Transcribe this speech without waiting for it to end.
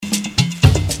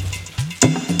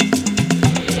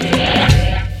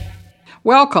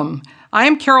Welcome. I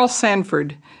am Carol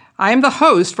Sanford. I am the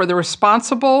host for The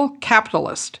Responsible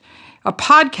Capitalist, a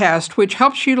podcast which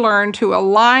helps you learn to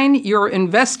align your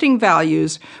investing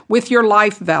values with your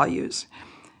life values.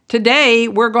 Today,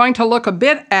 we're going to look a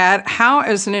bit at how,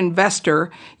 as an investor,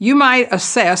 you might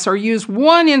assess or use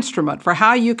one instrument for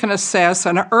how you can assess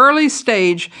an early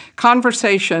stage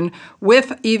conversation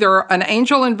with either an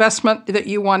angel investment that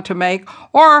you want to make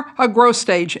or a growth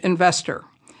stage investor.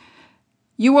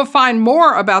 You will find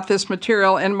more about this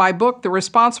material in my book, The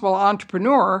Responsible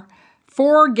Entrepreneur,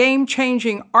 4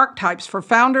 Game-Changing Archetypes for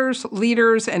Founders,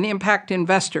 Leaders, and Impact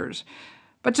Investors.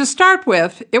 But to start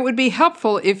with, it would be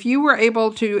helpful if you were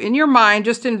able to, in your mind,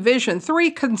 just envision 3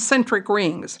 concentric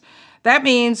rings. That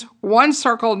means one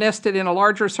circle nested in a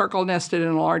larger circle, nested in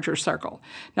a larger circle.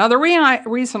 Now, the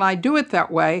reason I do it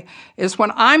that way is when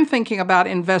I'm thinking about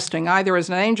investing, either as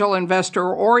an angel investor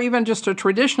or even just a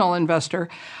traditional investor,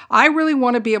 I really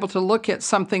want to be able to look at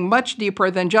something much deeper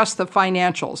than just the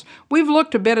financials. We've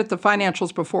looked a bit at the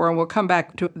financials before, and we'll come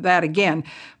back to that again.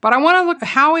 But I want to look at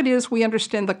how it is we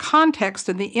understand the context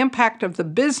and the impact of the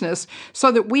business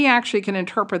so that we actually can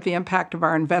interpret the impact of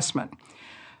our investment.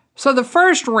 So the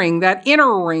first ring, that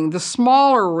inner ring, the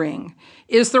smaller ring,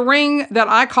 is the ring that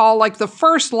I call like the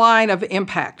first line of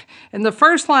impact. And the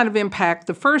first line of impact,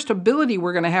 the first ability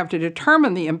we're going to have to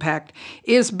determine the impact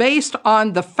is based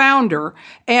on the founder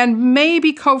and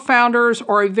maybe co-founders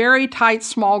or a very tight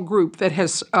small group that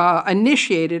has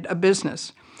initiated a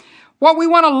business. What we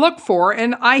want to look for,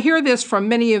 and I hear this from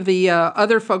many of the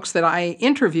other folks that I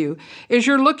interview, is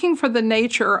you're looking for the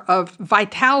nature of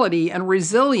vitality and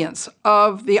resilience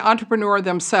of the entrepreneur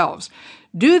themselves.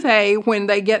 Do they, when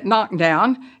they get knocked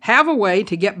down, have a way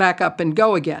to get back up and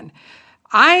go again?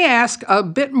 I ask a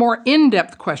bit more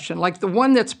in-depth question, like the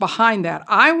one that's behind that.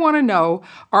 I want to know,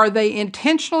 are they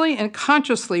intentionally and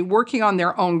consciously working on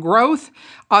their own growth,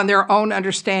 on their own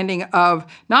understanding of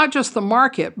not just the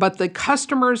market, but the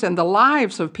customers and the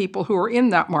lives of people who are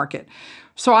in that market?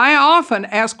 So I often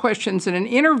ask questions in an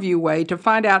interview way to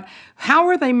find out how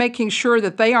are they making sure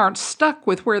that they aren't stuck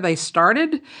with where they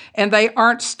started and they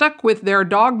aren't stuck with their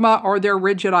dogma or their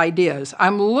rigid ideas.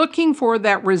 I'm looking for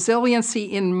that resiliency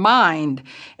in mind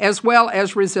as well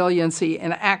as resiliency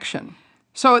in action.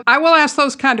 So I will ask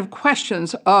those kind of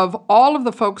questions of all of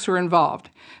the folks who are involved.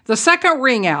 The second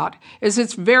ring out is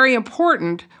it's very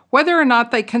important whether or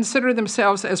not they consider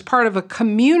themselves as part of a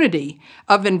community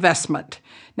of investment.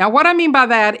 Now, what I mean by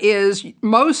that is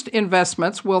most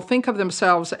investments will think of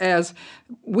themselves as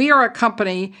we are a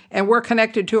company and we're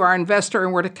connected to our investor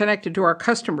and we're connected to our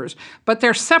customers, but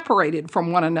they're separated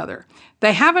from one another.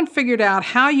 They haven't figured out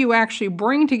how you actually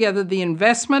bring together the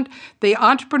investment, the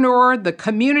entrepreneur, the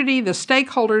community, the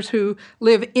stakeholders who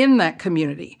live in that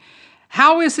community.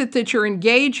 How is it that you're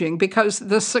engaging? Because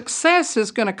the success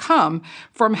is going to come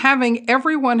from having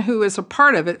everyone who is a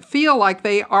part of it feel like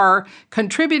they are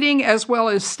contributing as well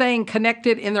as staying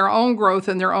connected in their own growth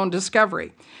and their own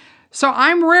discovery. So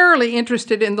I'm rarely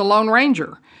interested in the Lone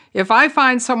Ranger. If I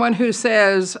find someone who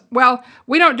says, well,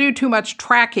 we don't do too much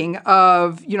tracking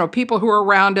of, people who are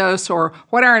around us or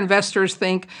what our investors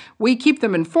think, we keep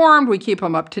them informed, we keep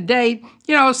them up to date.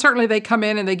 Certainly they come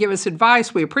in and they give us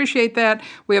advice. We appreciate that.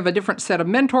 We have a different set of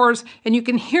mentors, and you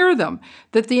can hear them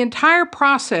that the entire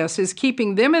process is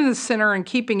keeping them in the center and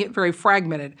keeping it very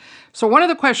fragmented. So one of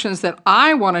the questions that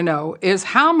I want to know is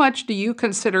how much do you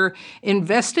consider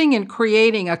investing in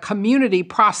creating a community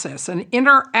process, an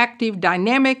interactive,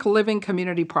 dynamic, living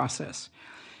community process?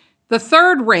 The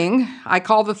third ring, I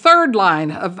call the third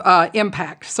line of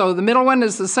impact. So the middle one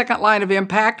is the second line of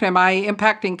impact. Am I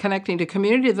impacting, connecting to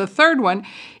community? The third one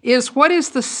is what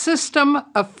is the system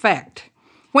effect?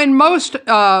 When most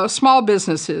small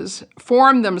businesses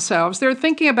form themselves, they're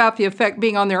thinking about the effect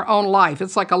being on their own life.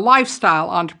 It's like a lifestyle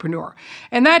entrepreneur.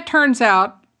 And that turns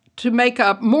out to make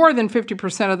up more than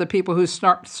 50% of the people who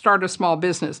start a small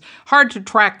business. Hard to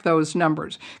track those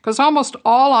numbers because almost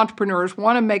all entrepreneurs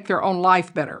want to make their own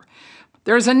life better.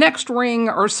 There's a next ring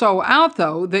or so out,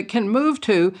 though, that can move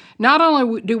to not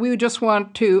only do we just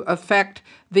want to affect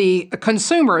the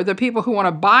consumer, the people who want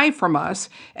to buy from us,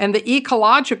 and the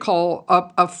ecological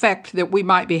effect that we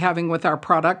might be having with our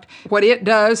product, what it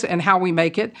does and how we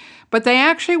make it, but they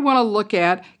actually want to look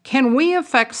at, can we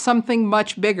affect something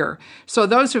much bigger? So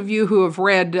those of you who have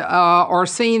read or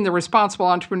seen The Responsible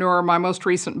Entrepreneur, my most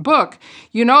recent book,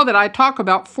 you know that I talk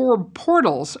about 4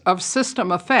 portals of system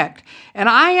effect. And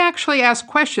I actually ask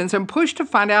questions and push to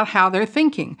find out how they're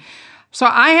thinking. So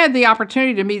I had the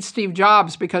opportunity to meet Steve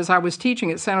Jobs because I was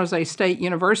teaching at San Jose State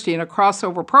University in a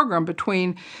crossover program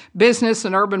between business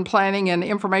and urban planning and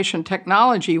information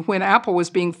technology when Apple was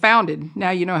being founded. Now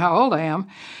you know how old I am.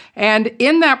 And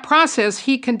in that process,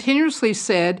 he continuously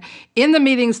said in the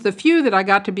meetings, the few that I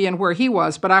got to be in where he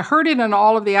was, but I heard it in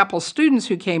all of the Apple students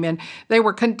who came in, they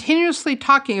were continuously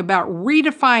talking about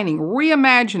redefining,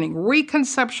 reimagining,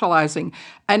 reconceptualizing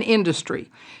an industry,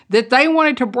 that they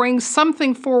wanted to bring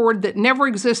something forward that never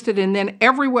existed, and then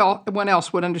everyone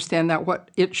else would understand that what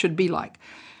it should be like.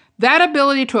 That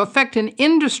ability to affect an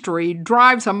industry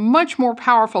drives a much more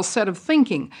powerful set of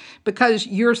thinking because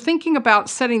you're thinking about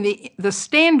setting the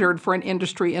standard for an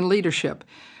industry and leadership.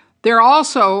 There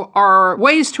also are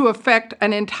ways to affect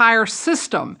an entire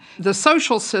system, the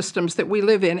social systems that we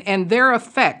live in, and their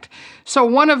effect. So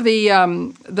one of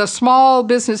the small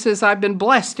businesses I've been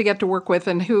blessed to get to work with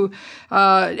and who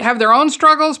have their own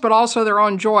struggles but also their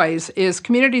own joys is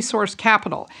Community Source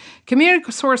Capital.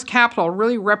 Community Source Capital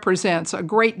really represents a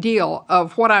great deal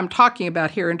of what I'm talking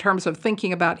about here in terms of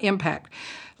thinking about impact.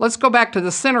 Let's go back to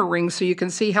the center ring so you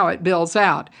can see how it builds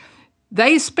out.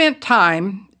 They spent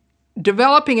time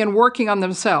developing and working on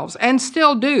themselves, and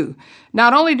still do.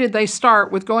 Not only did they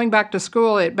start with going back to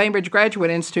school at Bainbridge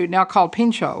Graduate Institute, now called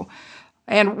Pinchot,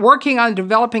 and working on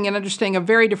developing and understanding a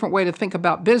very different way to think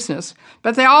about business,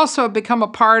 but they also have become a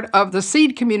part of the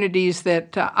seed communities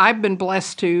that I've been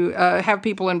blessed to have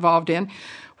people involved in,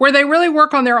 where they really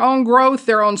work on their own growth,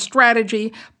 their own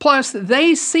strategy, plus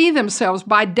they see themselves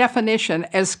by definition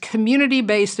as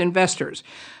community-based investors.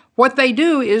 What they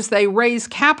do is they raise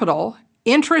capital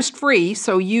interest-free,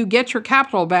 so you get your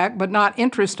capital back, but not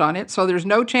interest on it, so there's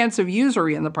no chance of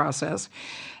usury in the process.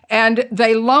 And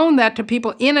they loan that to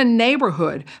people in a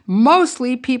neighborhood.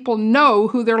 Mostly people know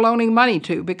who they're loaning money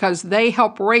to because they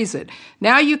help raise it.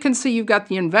 Now you can see you've got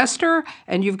the investor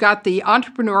and you've got the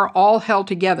entrepreneur all held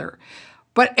together.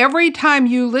 But every time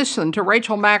you listen to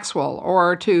Rachel Maxwell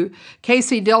or to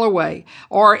Casey Dillaway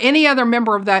or any other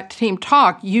member of that team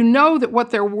talk, you know that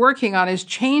what they're working on is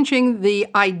changing the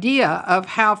idea of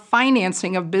how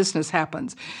financing of business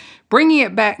happens, bringing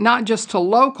it back not just to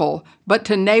local, but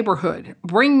to neighborhood,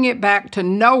 bringing it back to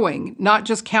knowing, not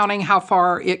just counting how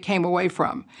far it came away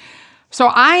from. So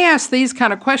I ask these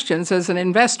kind of questions as an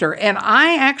investor, and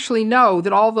I actually know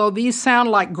that although these sound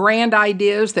like grand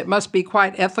ideas that must be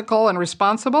quite ethical and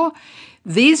responsible,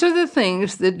 these are the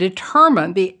things that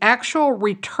determine the actual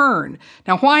return.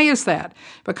 Now, why is that?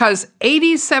 Because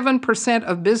 87%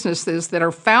 of businesses that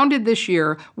are founded this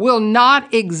year will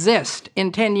not exist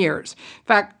in 10 years. In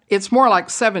fact, it's more like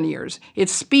 7 years.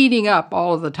 It's speeding up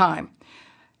all of the time.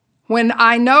 When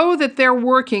I know that they're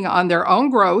working on their own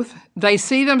growth, they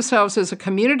see themselves as a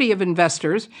community of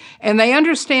investors, and they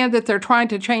understand that they're trying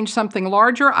to change something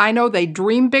larger, I know they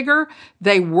dream bigger,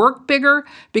 they work bigger,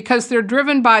 because they're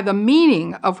driven by the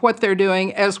meaning of what they're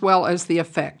doing as well as the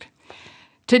effect.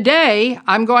 Today,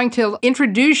 I'm going to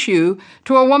introduce you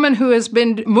to a woman who has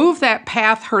moved that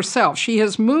path herself. She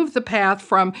has moved the path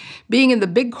from being in the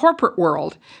big corporate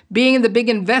world, being in the big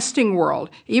investing world,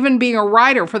 even being a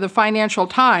writer for the Financial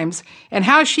Times, and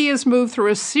how she has moved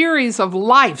through a series of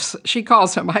lives, she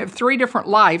calls them. I have 3 different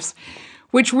lives,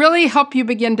 which really help you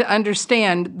begin to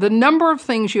understand the number of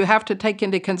things you have to take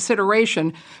into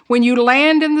consideration when you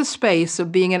land in the space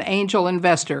of being an angel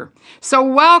investor. So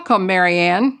welcome,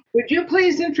 Marianne. Would you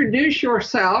please introduce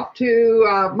yourself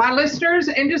to my listeners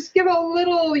and just give a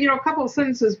little, couple of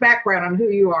sentences background on who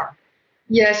you are?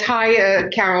 Yes. Hi,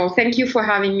 Carol. Thank you for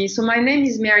having me. So my name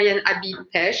is Marianne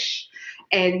Abi-Pesch,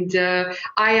 and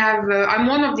I'm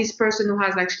one of these person who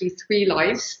has actually 3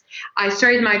 lives. I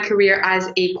started my career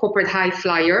as a corporate high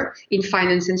flyer in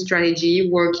finance and strategy,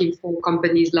 working for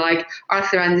companies like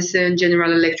Arthur Andersen,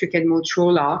 General Electric, and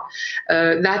Motorola.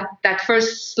 That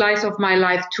first slice of my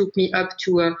life took me up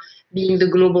to being the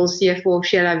global CFO of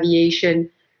Shell Aviation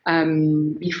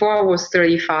before I was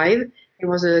 35. It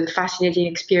was a fascinating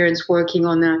experience working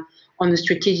on a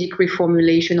strategic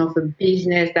reformulation of a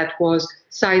business that was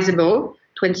sizable,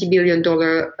 $20 billion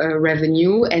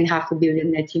revenue and $500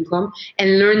 million net income,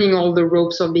 and learning all the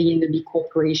ropes of being in the big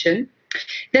corporation.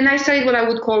 Then I started what I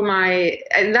would call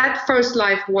and that first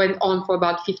life went on for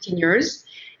about 15 years.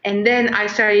 And then I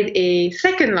started a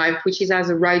second life, which is as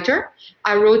a writer.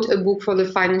 I wrote a book for the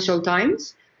Financial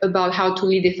Times about how to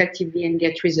lead effectively and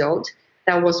get results.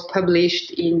 That was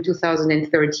published in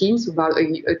 2013, so about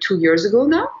 2 years ago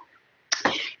now.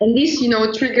 And this,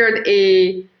 triggered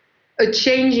a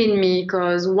change in me,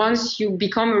 because once you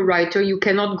become a writer, you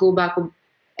cannot go back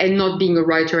and not being a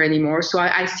writer anymore. So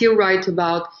I still write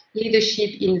about leadership,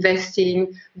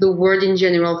 investing, the world in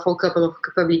general for a couple of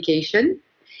publications.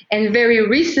 And very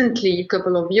recently, a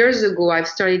couple of years ago, I've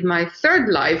started my third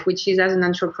life, which is as an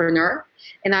entrepreneur.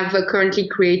 And I've currently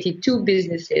created two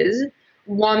businesses.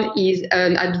 One is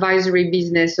an advisory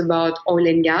business about oil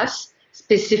and gas,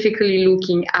 specifically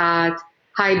looking at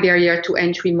high barrier to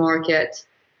entry market,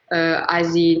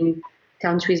 as in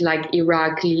countries like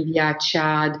Iraq, Libya,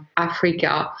 Chad,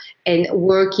 Africa, and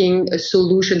working a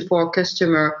solution for a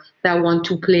customer that want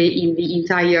to play in the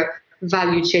entire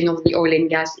value chain of the oil and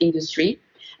gas industry.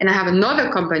 And I have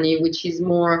another company which is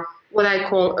more what I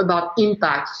call about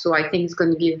impact. So I think it's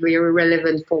going to be very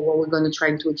relevant for what we're going to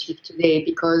try to achieve today,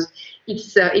 because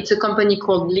it's a company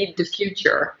called Lead the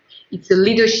Future. It's a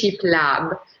leadership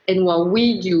lab, and what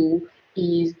we do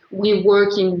is we're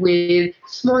working with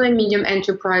small and medium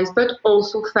enterprise, but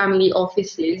also family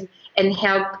offices, and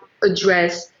help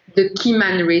address the key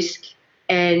man risk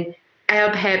and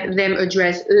help them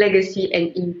address legacy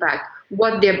and impact.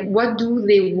 What do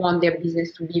they want their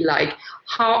business to be like?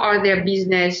 How are their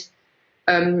business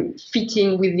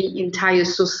fitting with the entire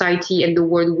society and the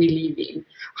world we live in?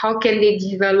 How can they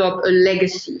develop a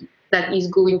legacy that is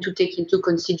going to take into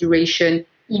consideration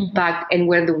impact and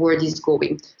where the world is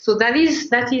going? So that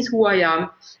is who I am,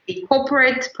 a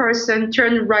corporate person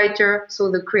turned writer,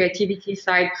 so the creativity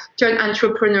side, turned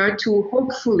entrepreneur, to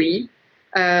hopefully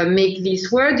make this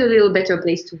world a little better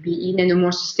place to be in and a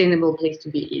more sustainable place to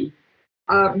be in.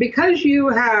 Because you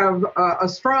have a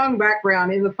strong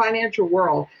background in the financial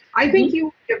world, I think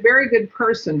you're a very good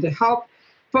person to help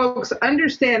folks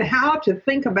understand how to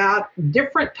think about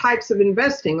different types of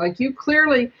investing. Like, you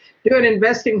clearly do an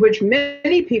investing which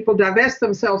many people divest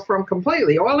themselves from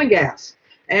completely, oil and gas.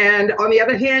 And on the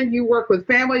other hand, you work with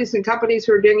families and companies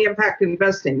who are doing impact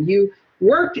investing. You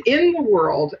worked in the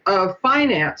world of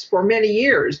finance for many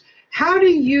years. How do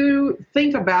you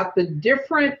think about the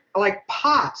different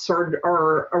pots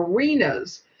or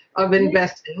arenas of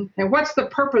investing, and what's the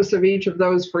purpose of each of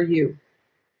those for you?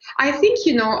 I think,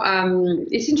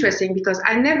 it's interesting because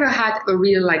I never had a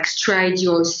real strategy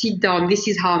or sit down, this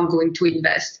is how I'm going to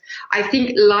invest. I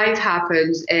think life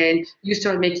happens and you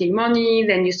start making money,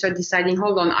 then you start deciding,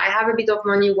 hold on, I have a bit of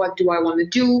money, what do I want to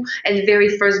do? And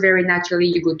very naturally,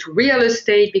 you go to real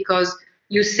estate because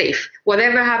you're safe.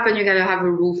 Whatever happens, you gotta have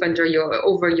a roof above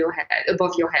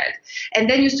your head. And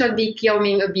then you start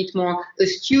becoming a bit more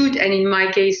astute. And in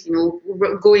my case,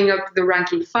 going up the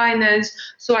rank in finance.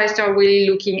 So I start really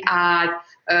looking at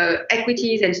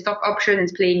equities and stock options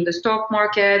and playing the stock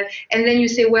market. And then you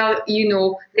say, well,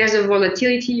 there's a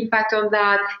volatility impact on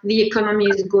that. The economy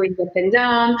is going up and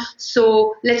down.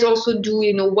 So let's also do,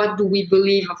 what do we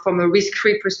believe from a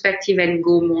risk-free perspective, and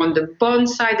go more on the bond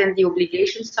side and the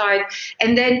obligation side.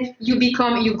 And then you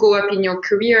go up in your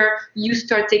career, you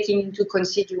start taking into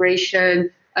consideration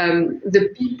the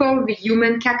people, the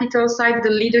human capital side, the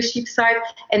leadership side,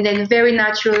 and then very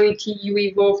naturally you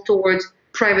evolve towards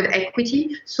private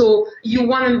equity. So you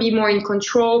want to be more in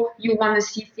control, you want to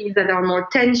see things that are more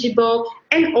tangible,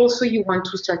 and also you want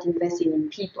to start investing in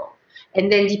people. And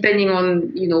then depending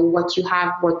on what you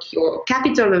have, what your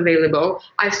capital available,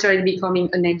 I've started becoming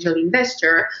an angel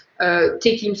investor,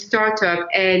 taking startup.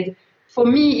 And for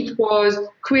me, it was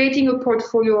creating a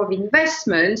portfolio of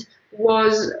investment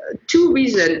was two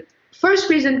reasons. First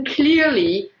reason,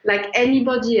 clearly, like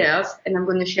anybody else, and I'm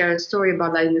going to share a story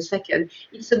about that in a second,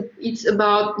 it's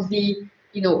about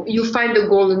you find the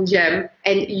golden gem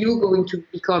and you're going to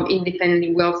become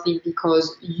independently wealthy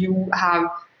because you have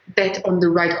bet on the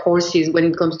right horses when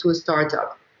it comes to a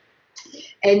startup.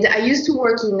 And I used to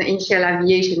work in Shell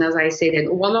Aviation, as I said,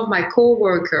 and one of my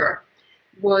co-worker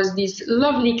was this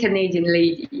lovely Canadian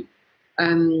lady.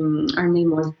 Her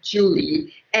name was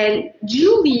Julie. And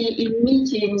Julie, in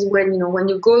meetings, when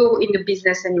you go in the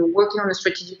business and you're working on a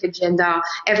strategic agenda,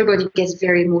 everybody gets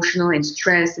very emotional and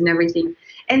stressed and everything.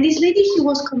 And this lady, she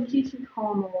was completely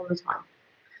calm all the time.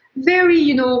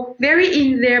 Very, very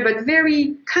in there, but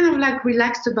very kind of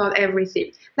relaxed about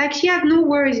everything. Like she had no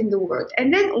worries in the world.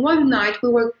 And then one night we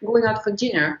were going out for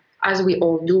dinner, as we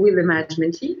all do with the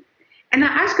management team. And I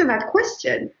asked her that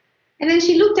question. And then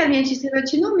she looked at me and she said, but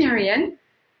Marianne,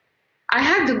 I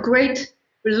had the great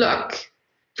luck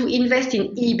to invest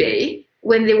in eBay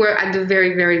when they were at the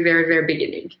very, very, very, very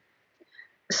beginning.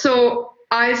 So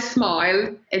I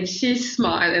smiled and she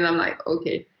smiled and I'm like,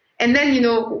 okay. And then,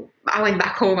 I went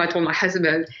back home, I told my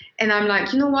husband, and I'm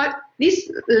like, you know what?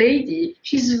 This lady,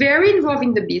 she's very involved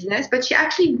in the business, but she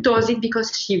actually does it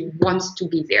because she wants to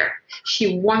be there.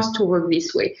 She wants to work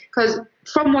this way. Because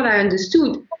from what I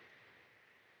understood,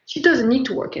 she doesn't need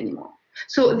to work anymore.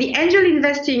 So the angel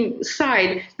investing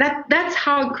side, that's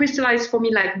how it crystallized for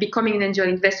me, becoming an angel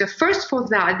investor. First for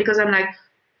that, because I'm like,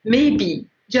 maybe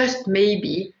just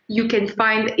maybe, you can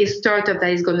find a startup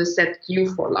that is going to set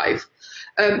you for life.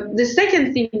 The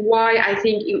second thing why I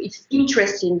think it's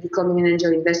interesting becoming an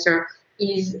angel investor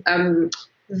is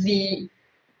the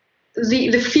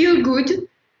the feel good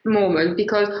moment,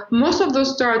 because most of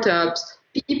those startups,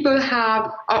 people have,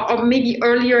 or maybe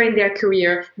earlier in their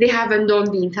career, they haven't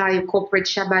done the entire corporate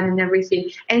shaban and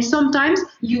everything, and sometimes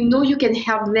you can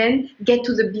help them get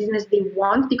to the business they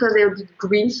want because they'll be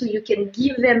green, so you can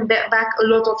give them back a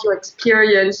lot of your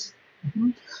experience.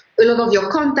 Mm-hmm. A lot of your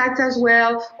contacts as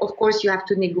well. Of course, you have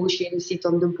to negotiate and sit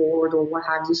on the board or what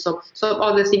have you, some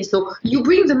other things. So you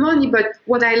bring the money, but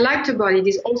what I liked about it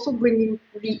is also bringing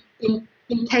the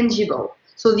intangible,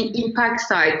 so the impact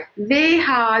side. They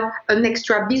had an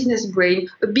extra business brain,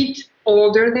 a bit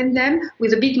older than them,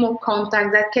 with a bit more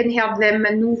contact that can help them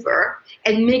maneuver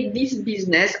and make this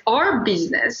business, our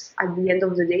business, at the end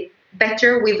of the day,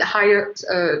 better with higher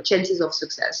chances of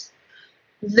success.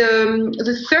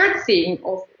 The third thing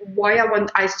of why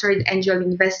I started angel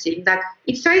investing, that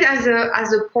it started as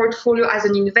a portfolio, as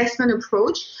an investment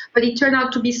approach, but it turned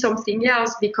out to be something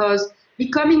else, because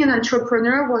becoming an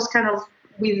entrepreneur was kind of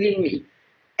within me.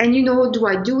 And do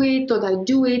I do it? Don't I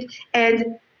do it?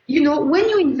 And when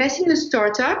you invest in a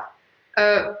startup,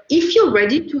 if you're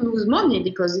ready to lose money,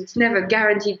 because it's never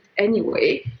guaranteed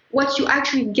anyway, what you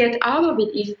actually get out of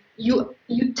it is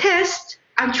you test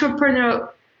entrepreneurial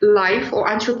life or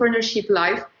entrepreneurship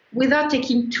life without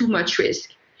taking too much risk.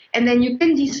 And then you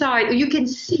can decide, or you can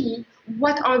see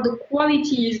what are the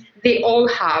qualities they all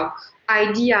have: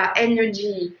 idea,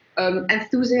 energy,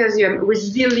 enthusiasm,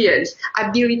 resilience,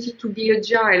 ability to be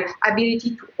agile,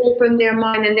 ability to open their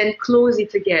mind and then close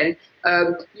it again.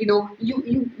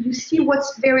 You see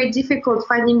what's very difficult,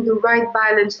 finding the right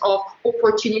balance of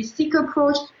opportunistic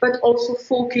approach, but also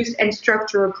focus and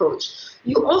structure approach.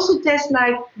 You also test,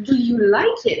 like, do you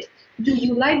like it? Do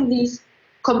you like this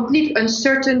complete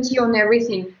uncertainty on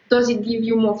everything? Does it give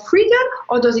you more freedom,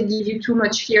 or does it give you too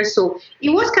much fear? So it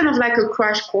was kind of like a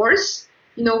crash course.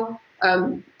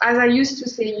 As I used to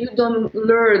say, you don't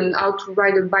learn how to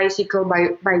ride a bicycle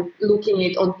by looking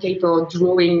it on paper or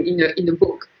drawing in a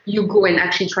book. You go and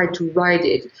actually try to ride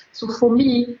it. So for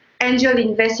me, angel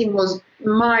investing was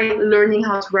my learning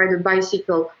how to ride a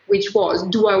bicycle, which was,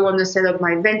 do I want to set up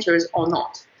my ventures or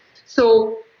not?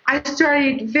 So I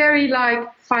started very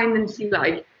financing,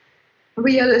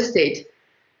 real estate,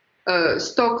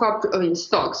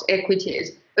 stocks,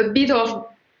 equities, a bit of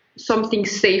something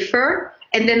safer.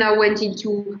 And then I went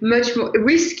into much more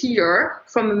riskier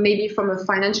from a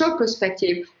financial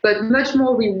perspective, but much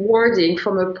more rewarding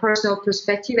from a personal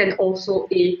perspective, and also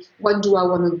what do I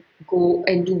want to go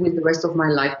and do with the rest of my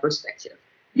life perspective.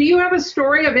 Do you have a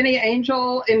story of any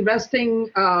angel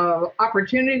investing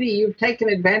opportunity you've taken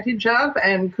advantage of,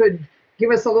 and could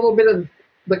give us a little bit of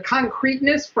the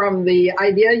concreteness from the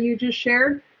idea you just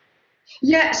shared?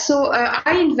 Yeah, so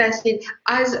I invested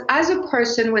as a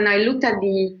person. When I looked at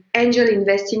the angel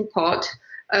investing part,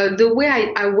 the way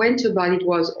I went about it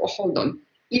was, hold on,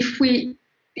 if we,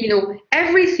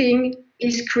 everything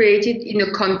is created in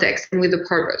a context and with a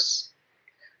purpose.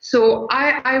 So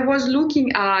I was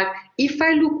looking at, if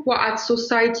I look at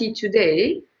society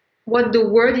today, what the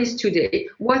world is today,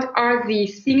 what are the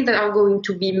things that are going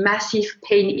to be massive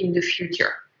pain in the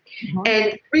future? Mm-hmm.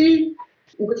 And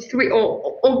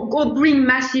or bring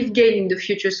massive gain in the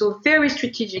future. So very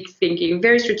strategic thinking,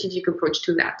 very strategic approach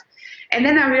to that. And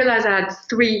then I realized I had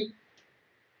three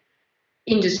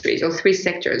industries or three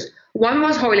sectors. One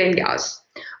was oil and gas.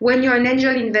 When you're an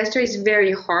angel investor, it's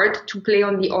very hard to play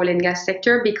on the oil and gas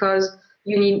sector, because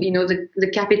you need, the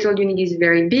capital you need is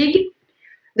very big.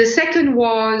 The second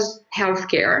was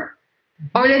healthcare.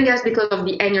 Oil and gas, because of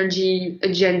the energy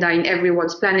agenda in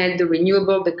everyone's planet, the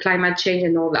renewable, the climate change,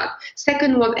 and all that.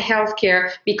 Second was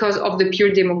healthcare, because of the pure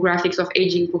demographics of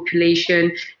aging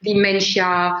population,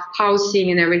 dementia, housing,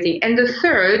 and everything. And the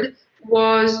third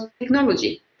was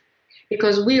technology,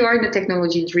 because we are in a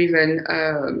technology-driven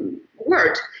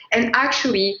world. And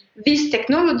actually, this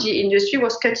technology industry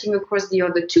was cutting across the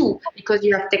other two, because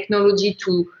you have technology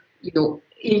to,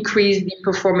 increase the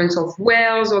performance of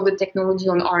wells, or the technology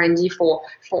on R&D for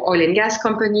oil and gas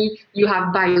company. You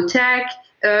have biotech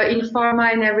in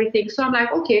pharma and everything. So I'm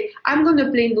like, okay, I'm going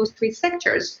to play in those three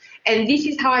sectors. And this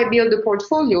is how I build the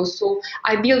portfolio. So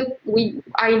I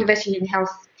invested in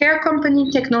healthcare company,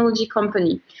 technology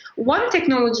company. One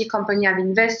technology company I've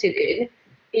invested in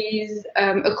is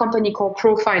a company called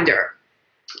Profinder.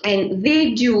 And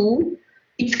they do,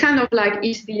 it's kind of like,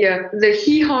 it's the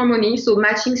eHarmony, so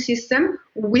matching system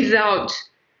without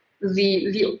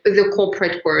the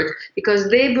corporate world, because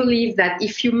they believe that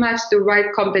if you match the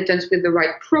right competence with the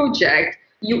right project,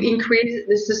 you increase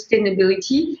the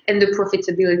sustainability and the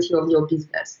profitability of your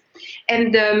business.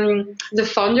 And the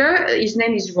founder, his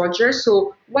name is Roger.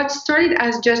 So what started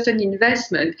as just an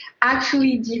investment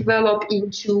actually developed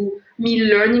into me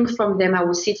learning from them. I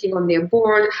was sitting on their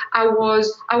board. I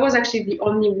was actually the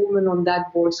only woman on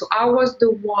that board. So I was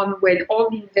the one when all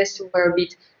the investors were a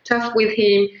bit tough with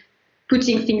him,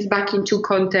 putting things back into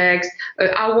context.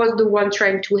 I was the one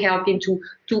trying to help him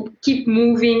to keep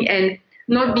moving and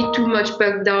not be too much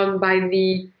bogged down by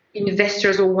the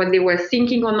investors or what they were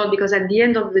thinking or not, because at the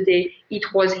end of the day, it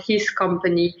was his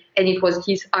company and it was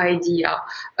his idea.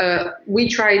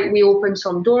 We opened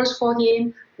some doors for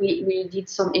him. We did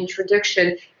some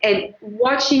introduction, and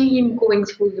watching him going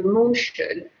through the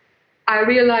motion, I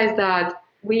realized that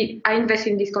I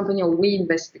invested in this company, or we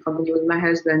invested in the company with my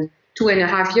husband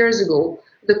 2.5 years ago.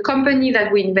 The company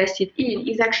that we invested in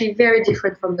is actually very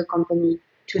different from the company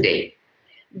today.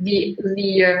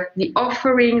 The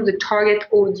offering, the target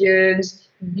audience,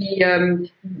 the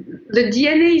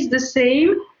DNA is the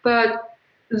same, but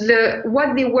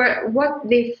what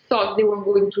they thought they were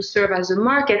going to serve as a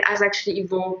market has actually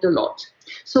evolved a lot.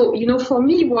 So for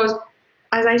me, it was,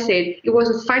 as I said, it was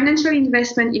a financial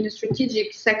investment in a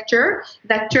strategic sector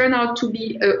that turned out to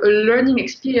be a learning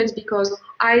experience, because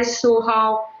I saw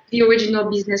how the original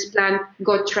business plan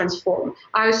got transformed.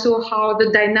 I saw how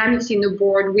the dynamics in the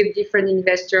board with different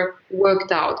investors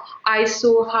worked out. I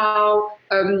saw how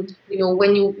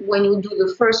when you do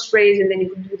the first raise and then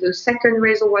you do the second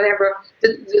raise or whatever,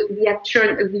 the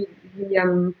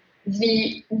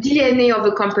DNA of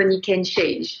a company can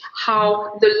change.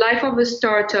 How the life of a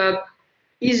startup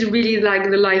is really like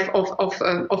the life of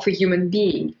a human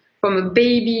being, from a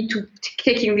baby to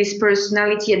taking this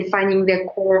personality and finding their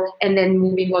core and then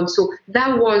moving on. So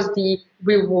that was the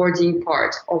rewarding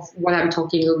part of what I'm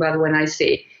talking about when I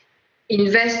say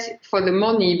invest for the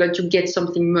money, but you get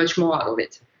something much more out of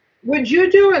it. Would you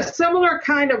do a similar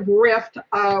kind of rift,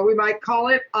 we might call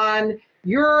it, on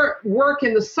your work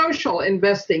in the social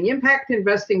investing, impact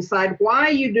investing side? Why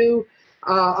you do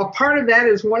a part of that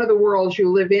is one of the worlds you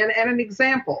live in, and an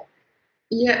example?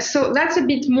 Yeah, so that's a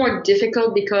bit more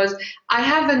difficult because I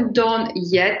haven't done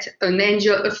yet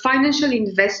a financial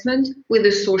investment with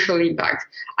a social impact.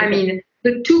 Okay. I mean,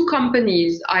 the two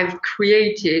companies I've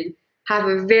created have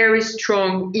a very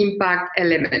strong impact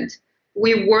element.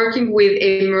 We're working with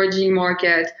emerging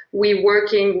market. We're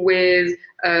working with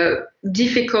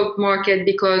difficult market,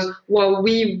 because what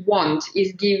we want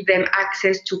is give them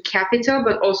access to capital,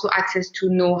 but also access to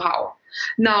know-how.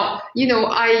 Now,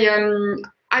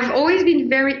 I've always been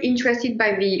very interested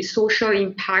by the social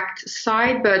impact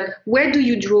side, but where do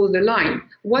you draw the line?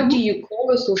 What do you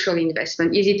call a social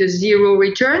investment? Is it a zero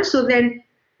return? So then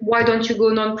why don't you go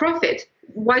nonprofit?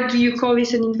 What do you call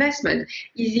this an investment?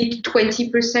 Is it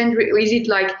 20%? Is it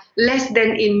like less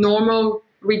than a normal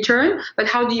return? But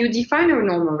how do you define a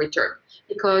normal return?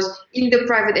 Because in the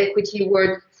private equity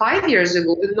world 5 years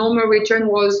ago, the normal return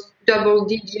was double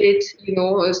digit,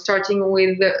 starting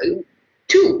with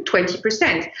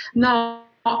 20%. Now,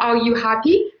 are you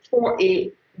happy for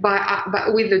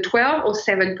with the 12 or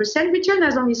 7% return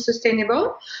as long as it's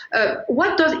sustainable?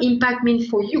 What does impact mean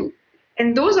for you?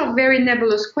 And those are very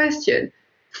nebulous questions.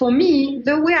 For me,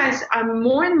 the way I'm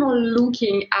more and more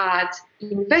looking at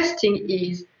investing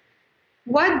is,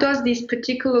 what does this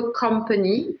particular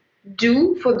company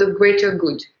do for the greater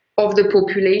good of the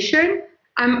population?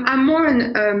 I'm more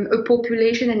a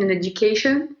population and an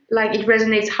education. Like, it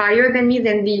resonates higher than me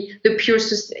than the pure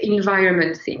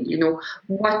environment thing,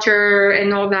 water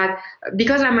and all that.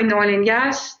 Because I'm in oil and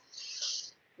gas,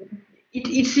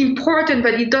 it's important,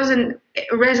 but it doesn't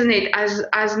resonate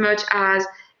as much as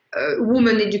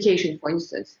women education, for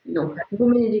instance.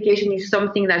 Women education is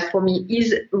something that for me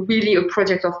is really a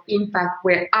project of impact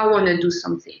where I want to do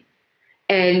something.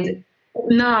 And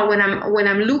now when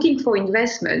I'm looking for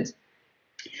investment,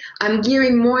 I'm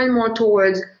gearing more and more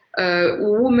towards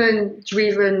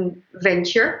woman-driven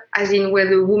venture, as in where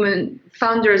the woman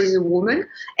founders is a woman,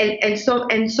 and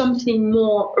something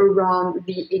more around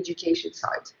the education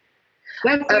side.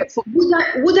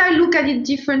 Would I look at it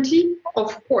differently?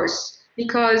 Of course,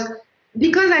 because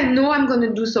I know I'm going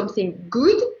to do something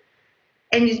good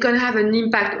and it's going to have an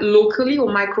impact locally, or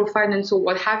microfinance or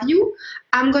what have you.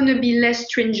 I'm going to be less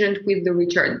stringent with the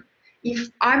return.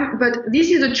 But this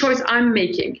is a choice I'm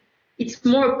making. It's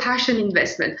more a passion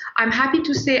investment. I'm happy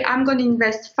to say I'm going to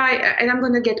invest 5 and I'm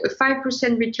going to get a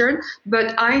 5% return,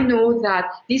 but I know that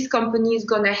this company is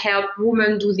going to help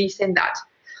women do this and that.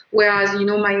 Whereas,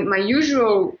 my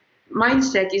usual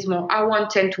mindset is more, I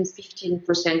want 10 to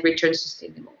 15% return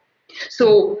sustainable.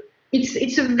 So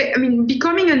I mean,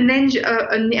 becoming an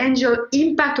angel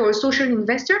impact or a social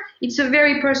investor, it's a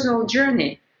very personal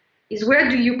journey. Is where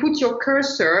do you put your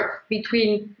cursor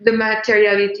between the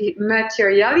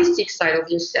materialistic side of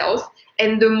yourself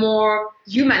and the more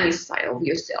humanist side of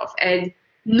yourself? And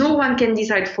no one can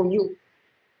decide for you.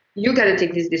 You got to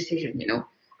take this decision, you know.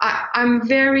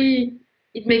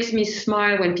 It makes me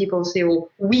smile when people say, oh,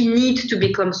 we need to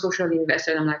become social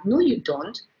investors. I'm like, no, you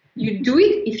don't. You do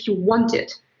it if you want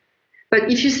it.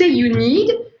 But if you say you need,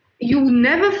 you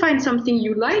never find something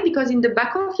you like, because in the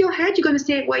back of your head, you're going to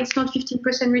say, well, it's not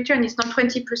 15% return, it's not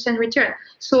 20% return.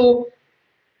 So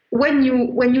when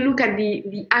you look at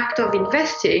the act of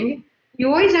investing, you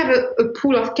always have a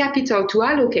pool of capital to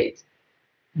allocate.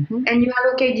 Mm-hmm. And you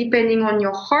allocate depending on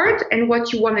your heart and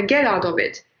what you want to get out of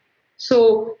it.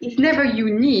 So it's never you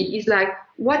need. It's like,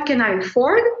 what can I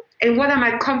afford and what am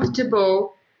I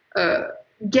comfortable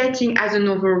getting as an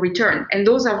overall return? And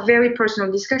those are very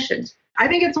personal discussions. I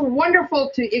think it's wonderful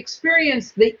to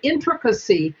experience the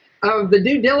intricacy of the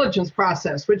due diligence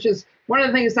process, which is one of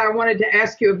the things I wanted to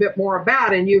ask you a bit more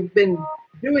about, and you've been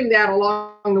doing that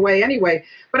along the way anyway.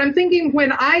 But I'm thinking,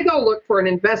 when I go look for an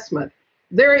investment,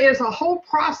 there is a whole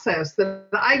process that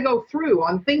I go through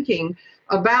on thinking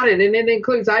about it, and it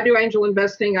includes, I do angel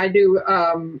investing, I do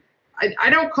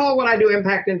I don't call what I do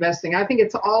impact investing. I think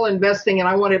it's all investing, and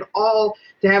I want it all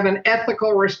to have an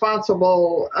ethical,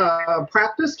 responsible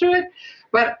practice to it.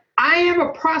 But I have a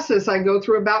process I go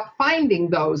through about finding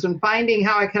those and finding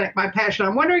how I connect my passion.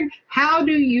 I'm wondering, how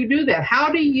do you do that? How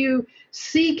do you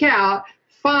seek out,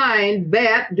 find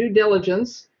that due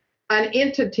diligence, an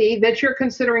entity that you're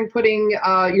considering putting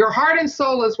your heart and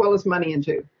soul as well as money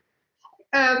into?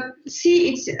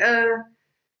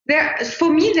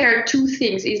 For me, there are two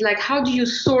things. It's like, how do you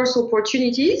source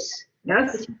opportunities?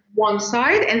 Yes. One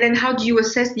side, and then how do you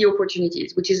assess the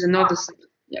opportunities, which is another side.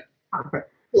 Yeah.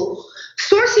 Perfect. So,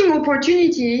 sourcing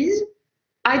opportunities,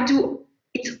 I do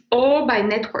it all by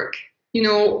network, you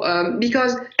know,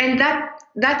 because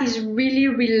that is really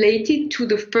related to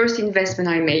the first investment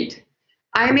I made.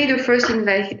 I made a first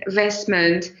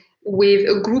investment with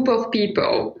a group of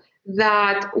people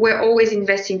that were always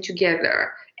investing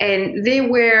together. And they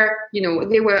were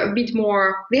a bit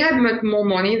more, they had much more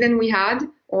money than we had,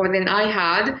 or than I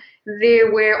had. They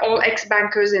were all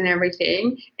ex-bankers and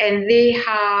everything. And they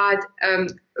had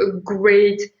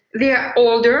they're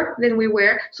older than we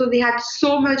were. So they had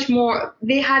so much more,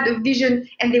 they had a vision,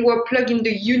 and they were plugged in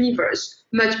the universe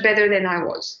much better than I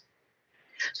was.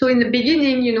 So in the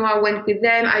beginning, you know, I went with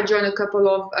them. I joined a couple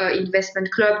of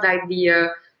investment clubs, like the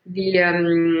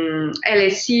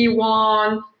LSE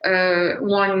one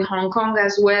in Hong Kong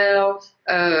as well,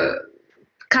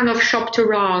 kind of shopped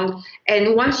around.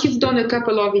 And once you've done a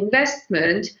couple of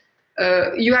investments,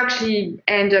 you actually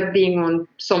end up being on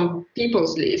some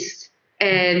people's list,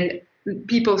 and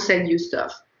people send you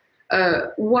stuff.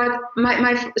 So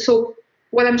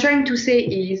what I'm trying to say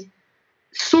is,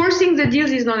 sourcing the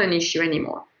deals is not an issue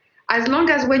anymore. As long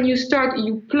as when you start,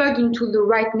 you plug into the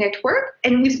right network,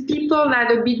 and with people that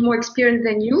are a bit more experienced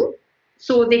than you,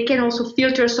 so they can also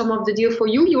filter some of the deal for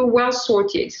you, you're well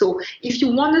sorted. So if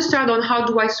you want to start on how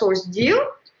do I source deal,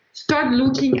 start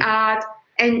looking at,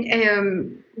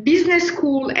 and business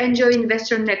school angel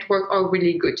investor network are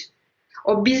really good,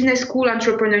 or business school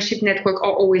entrepreneurship network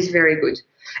are always very good.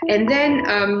 And then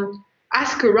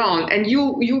ask around, and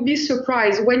you'll be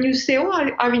surprised when you say,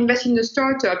 oh, I've invested in a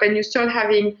startup, and you start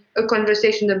having a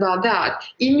conversation about that.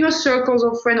 In your circles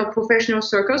of friend or professional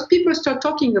circles, people start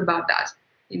talking about that,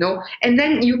 you know, and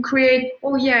then you create,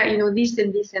 oh yeah, you know, this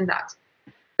and this and that.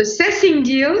 Assessing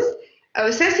deals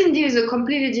is a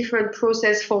completely different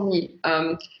process for me.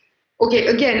 Okay,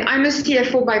 again, I'm a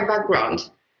CFO by background,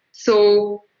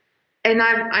 so. And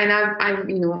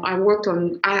I worked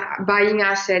on buying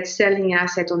assets, selling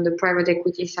assets on the private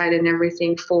equity side and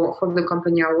everything for the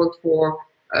company I worked for,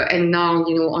 and now,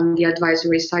 you know, on the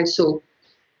advisory side. So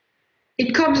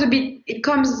it comes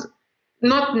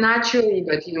not naturally,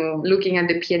 but, you know, looking at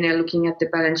the P&L, looking at the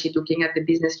balance sheet, looking at the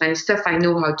business line, stuff I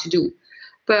know how to do.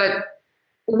 But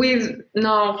with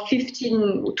now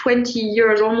 20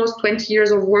 years, almost 20 years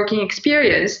of working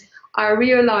experience, I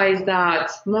realized that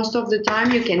most of the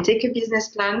time you can take a business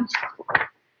plan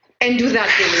and do that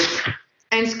with it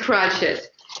and scratch it.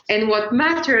 And what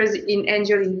matters in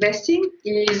angel investing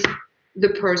is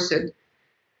the person.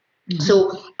 Mm-hmm.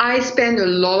 So I spend a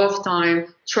lot of time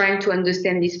trying to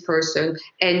understand this person.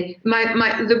 And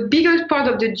the biggest part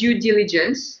of the due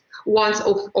diligence, once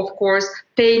of course,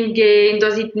 pain gain,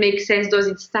 does it make sense, does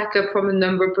it stack up from a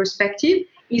number perspective,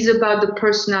 is about the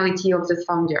personality of the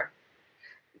founder.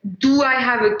 Do I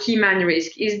have a key man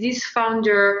risk? Is this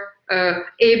founder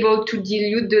able to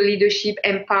dilute the leadership,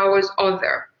 empowers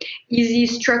other? Is he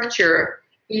structured?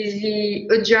 Is he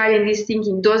agile in his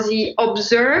thinking? Does he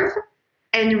observe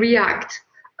and react?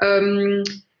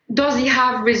 Does he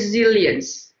have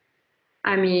resilience?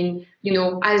 I mean,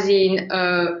 as in,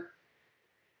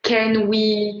 can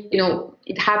we,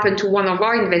 it happened to one of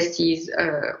our investees.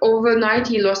 Overnight,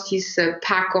 he lost his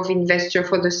pack of investors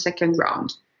for the second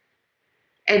round.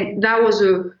 And that was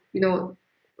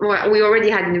well, we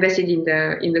already had invested in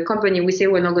the company. We say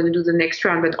we're not going to do the next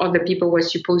round, but other people were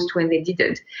supposed to, and they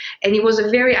didn't. And it was a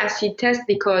very acid test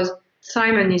because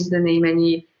Simon is the name, and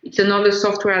it's another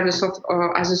software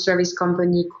as a service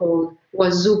company called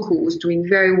Wazuku, who's doing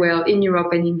very well in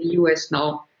Europe and in the US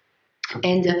now.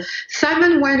 And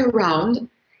Simon went around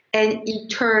and he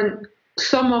turned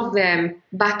some of them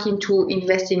back into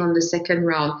investing on the second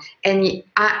round, and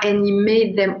he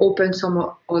made them open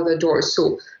some other doors.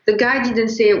 So the guy didn't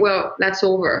say, well, that's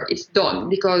over, it's done,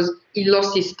 because he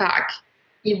lost his pack.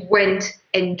 He went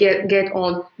and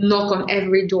knock on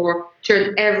every door,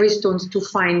 turn every stone to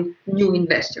find new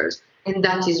investors. And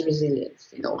that is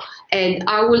resilience, And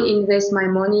I will invest my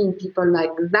money in people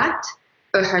like that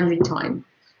 100 times.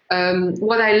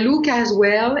 What I look as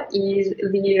well is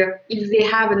if they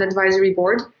have an advisory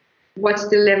board, what's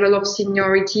the level of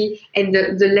seniority and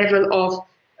the level of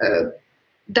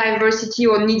diversity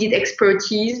or needed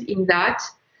expertise in that,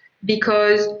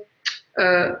 because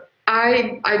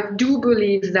I do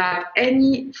believe that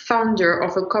any founder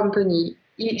of a company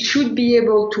should be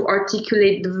able to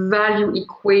articulate the value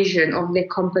equation of their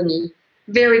company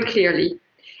very clearly.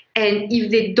 And if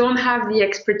they don't have the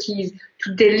expertise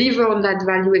to deliver on that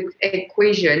value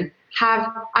equation,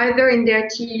 have either in their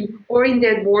team or in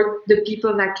their board the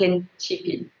people that can chip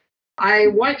in. I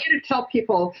want you to tell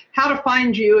people how to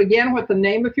find you, again, what the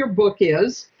name of your book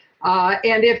is,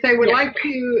 and if they would like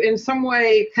to in some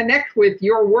way connect with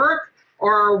your work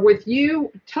or with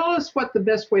you, tell us what the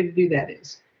best way to do that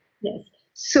is. Yes.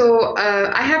 So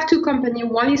I have two companies.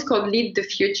 One is called Lead the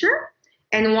Future,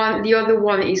 and the other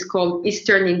one is called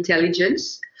Eastern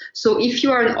Intelligence. So if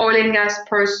you are an oil and gas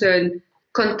person,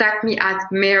 contact me at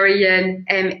Marianne,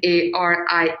 MARIANNE,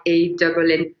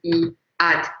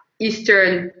 at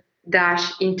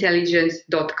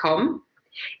eastern-intelligence.com.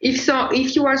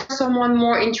 If you are someone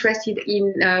more interested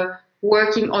in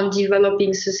working on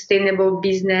developing sustainable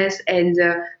business and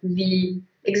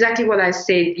exactly what I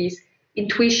said, this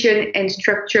intuition and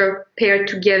structure paired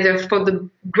together for the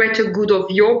greater good of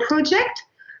your project,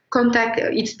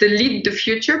 it's the Lead the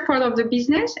Future part of the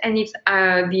business, and it's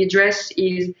the address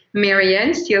is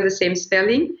Marianne, still the same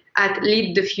spelling, at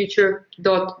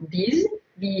leadthefuture.biz,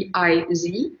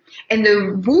 B-I-Z. And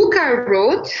the book I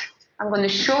wrote, I'm going to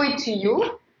show it to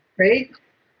you. Great.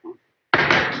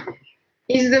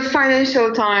 Is the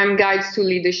Financial Times Guides to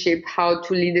Leadership, How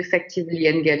to Lead Effectively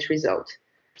and Get Results.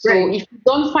 So if you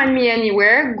don't find me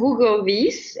anywhere, Google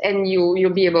this and you'll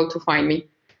be able to find me.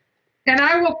 And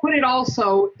I will put it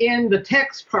also in the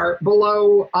text part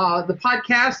below the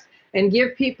podcast and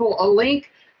give people a link.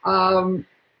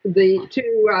 Did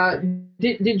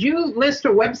you list a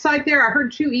website there? I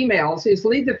heard 2 emails. Is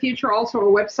Lead the Future also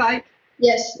a website?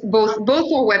 Yes, both are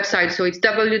websites. So it's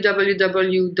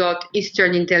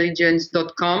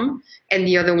www.easternintelligence.com and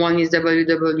the other one is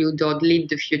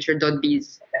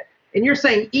www.leadthefuture.biz. And you're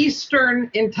saying Eastern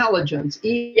Intelligence,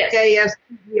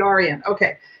 E-A-S-T-E-R-N.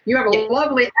 Okay. You have a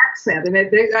lovely accent,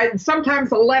 and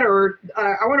sometimes a letter,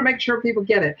 I want to make sure people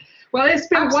get it. Well, it's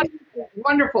been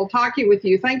wonderful talking with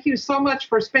you. Thank you so much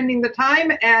for spending the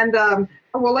time, and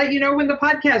we'll let you know when the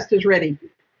podcast is ready.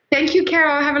 Thank you,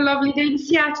 Carol. Have a lovely day in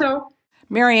Seattle.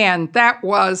 Marianne, that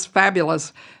was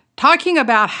fabulous. Talking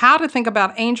about how to think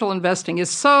about angel investing is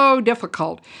so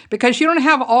difficult because you don't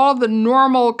have all the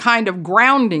normal kind of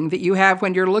grounding that you have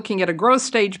when you're looking at a growth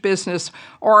stage business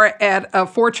or at a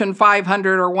Fortune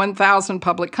 500 or 1,000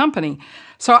 public company.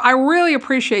 So I really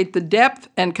appreciate the depth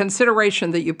and consideration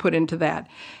that you put into that.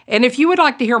 And if you would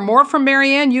like to hear more from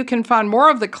Marianne, you can find more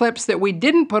of the clips that we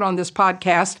didn't put on this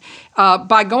podcast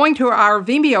by going to our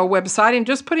Vimeo website and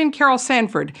just put in Carol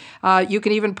Sanford. You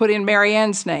can even put in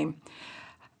Marianne's name.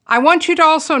 I want you to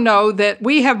also know that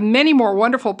we have many more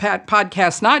wonderful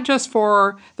podcasts, not just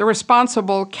for the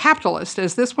responsible capitalist,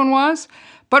 as this one was,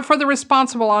 but for the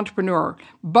responsible entrepreneur,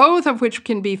 both of which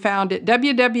can be found at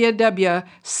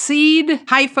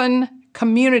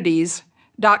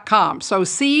www.seed-communities.com. So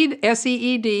seed,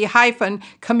 S-E-E-D,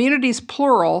 communities,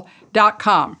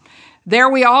 plural.com.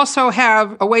 There we also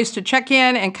have ways to check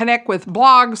in and connect with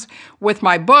blogs, with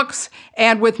my books,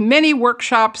 and with many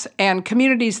workshops and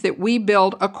communities that we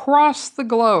build across the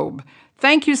globe.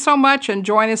 Thank you so much, and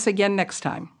join us again next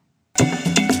time.